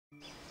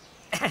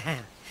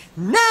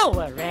Now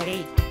we're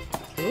ready.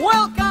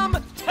 Welcome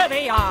to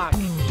the Ark.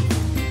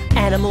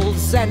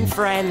 Animals and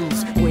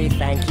friends, we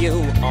thank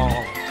you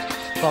all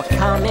for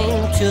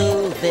coming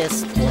to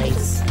this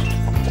place.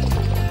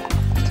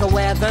 The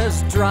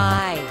weather's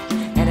dry,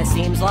 and it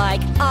seems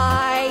like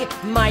I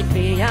might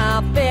be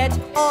a bit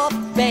off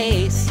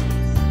base.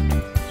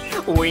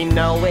 We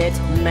know it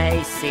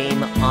may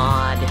seem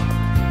odd,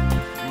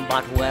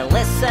 but we're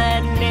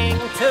listening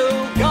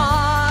to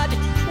God.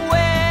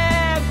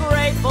 We're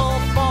grateful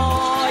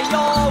for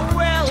your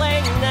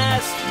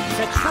willingness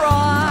to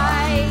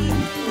try,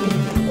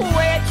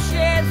 which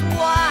is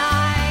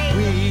why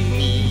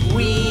we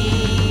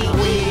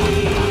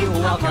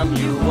welcome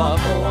you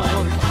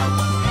aboard.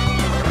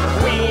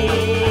 We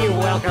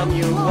welcome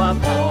you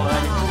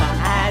aboard.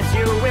 As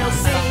you will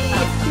see,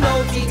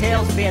 no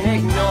details been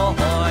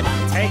ignored.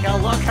 Take a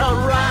look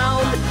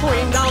around.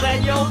 We know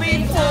that you'll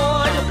be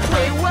floored.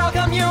 We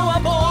welcome you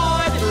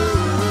aboard.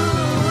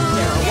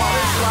 There are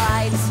water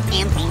slides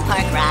and theme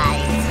park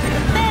rides.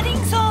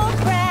 Bedding's all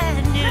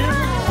brand new.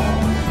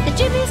 The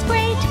gym is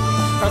great.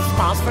 The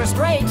spa's first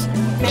rate.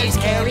 There's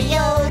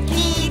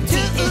karaoke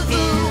too.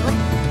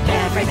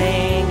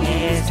 Everything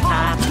is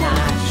top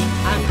notch.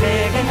 I'm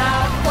big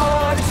enough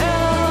for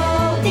two.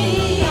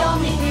 The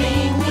only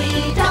thing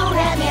we don't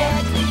have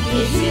yet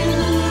is you.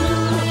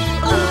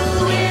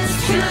 Ooh, it's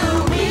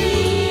true.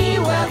 We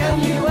welcome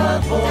you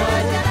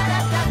aboard.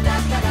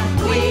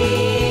 We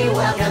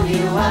welcome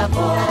you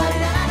aboard.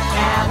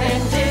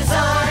 Cabin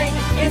design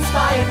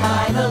inspired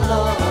by the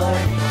Lord.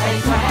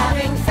 Thanks for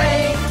having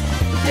faith.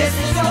 This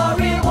is your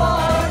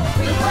reward.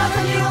 We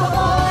welcome you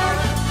aboard.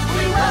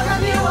 We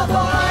welcome you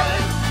aboard.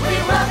 We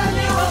welcome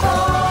you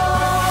aboard.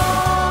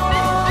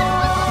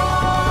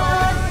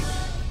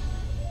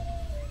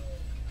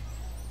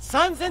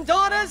 Sons and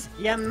daughters,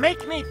 you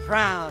make me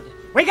proud.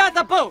 We got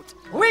the boat.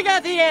 We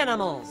got the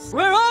animals.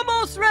 We're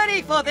almost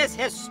ready for this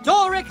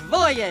historic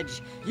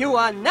voyage. You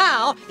are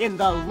now in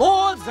the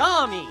Lord's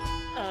Army.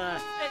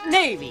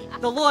 Navy.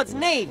 The Lord's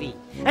Navy.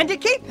 And to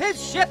keep his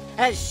ship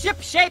as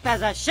shipshape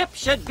as a ship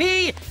should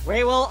be,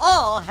 we will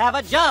all have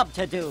a job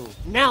to do.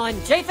 Now, and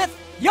Japheth,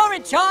 you're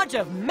in charge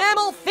of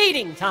mammal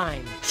feeding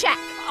time. Check.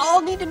 I'll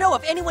need to know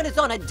if anyone is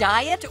on a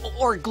diet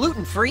or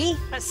gluten-free.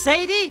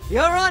 Sadie,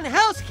 you're on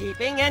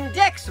housekeeping and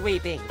deck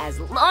sweeping.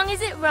 As long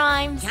as it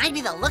rhymes. Can I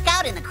be the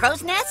lookout in the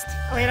crow's nest?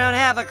 We don't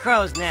have a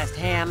crow's nest,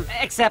 Ham,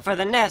 except for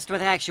the nest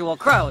with actual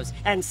crows.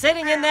 And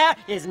sitting in there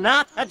is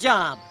not a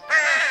job.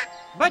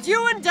 But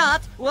you and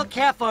Dot will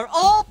care for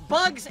all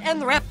bugs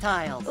and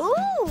reptiles.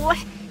 Ooh,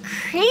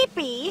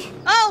 creepy.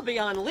 I'll be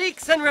on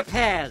leaks and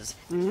repairs.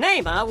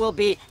 Naima will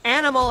be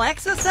animal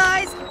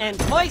exercise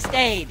and hoist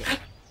aid.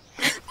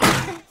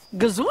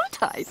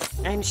 Gesundheit.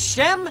 And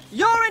Shem,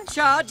 you're in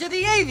charge of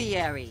the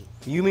aviary.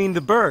 You mean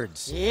the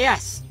birds?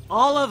 Yes,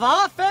 all of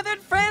our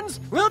feathered friends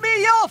will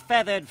be your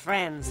feathered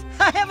friends.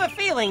 I have a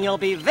feeling you'll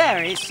be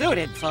very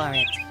suited for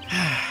it.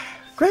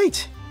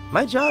 Great.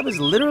 My job is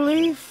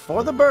literally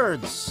for the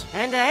birds.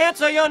 And to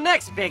answer your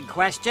next big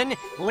question,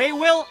 we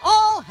will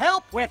all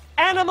help with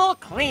animal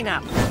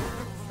cleanup.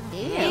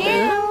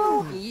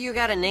 Ew. You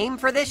got a name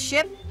for this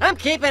ship? I'm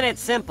keeping it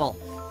simple.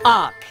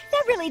 Ark.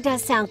 That really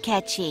does sound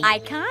catchy.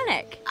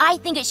 Iconic. I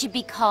think it should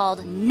be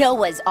called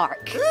Noah's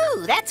Ark.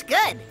 Ooh, that's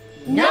good.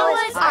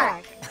 Noah's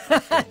Ark.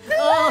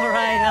 All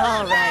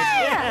right.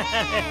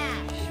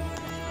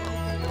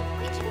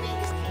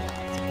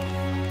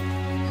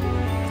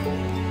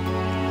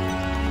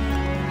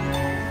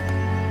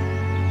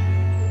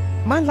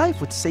 My life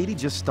with Sadie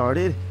just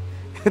started.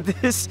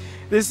 This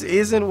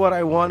isn't what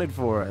I wanted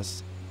for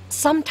us.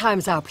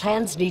 Sometimes our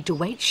plans need to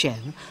wait,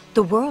 Shem.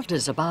 The world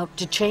is about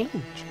to change.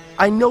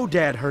 I know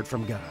Dad heard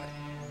from God,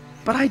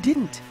 but I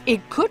didn't.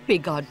 It could be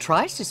God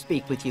tries to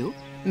speak with you.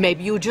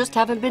 Maybe you just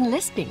haven't been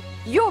listening.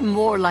 You're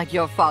more like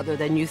your father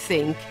than you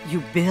think.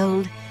 You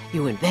build,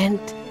 you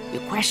invent,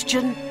 you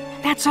question.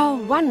 That's all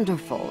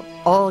wonderful.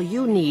 All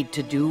you need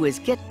to do is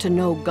get to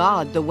know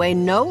God the way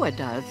Noah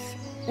does.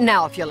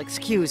 Now, if you'll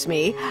excuse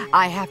me,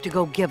 I have to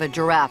go give a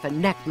giraffe a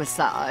neck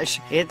massage.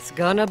 It's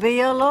gonna be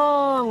a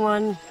long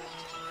one.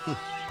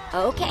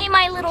 Okay,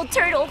 my little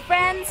turtle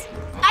friends.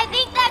 I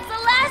think that's the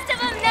last of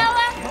them,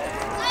 Noah.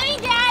 I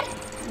mean, Dad.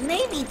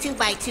 Maybe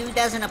 2x2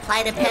 doesn't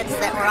apply to pets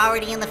that were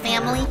already in the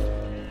family.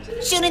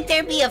 Shouldn't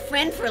there be a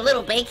friend for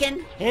little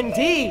bacon?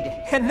 Indeed.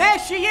 And there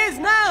she is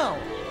now.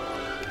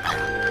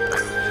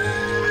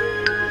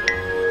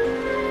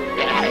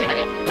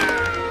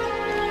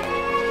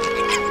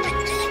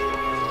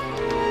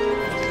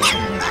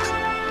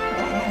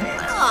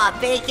 Aw,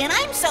 Bacon,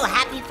 I'm so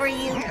happy for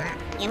you.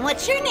 And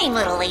what's your name,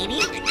 little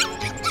lady?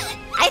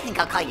 I think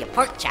I'll call you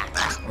Pork Chop.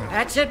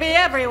 That should be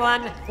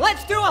everyone.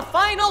 Let's do a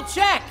final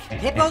check.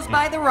 Hippos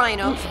by the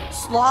rhinos,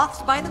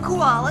 sloths by the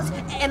koalas,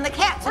 and the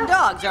cats and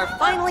dogs are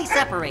finally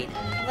separated.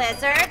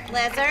 Lizard,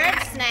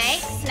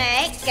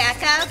 snake,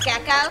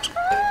 gecko.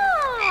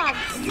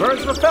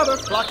 Birds of a feather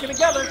flocking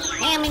together.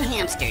 Ham and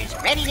hamsters,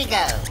 ready to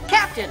go.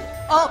 Captain,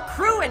 all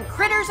crew and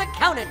critters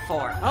accounted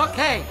for.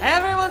 Okay,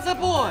 everyone's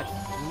aboard.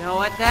 Know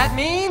what that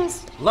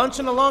means? Lunch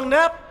and a long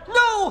nap?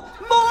 No!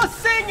 More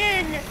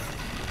singing!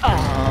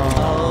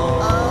 Oh.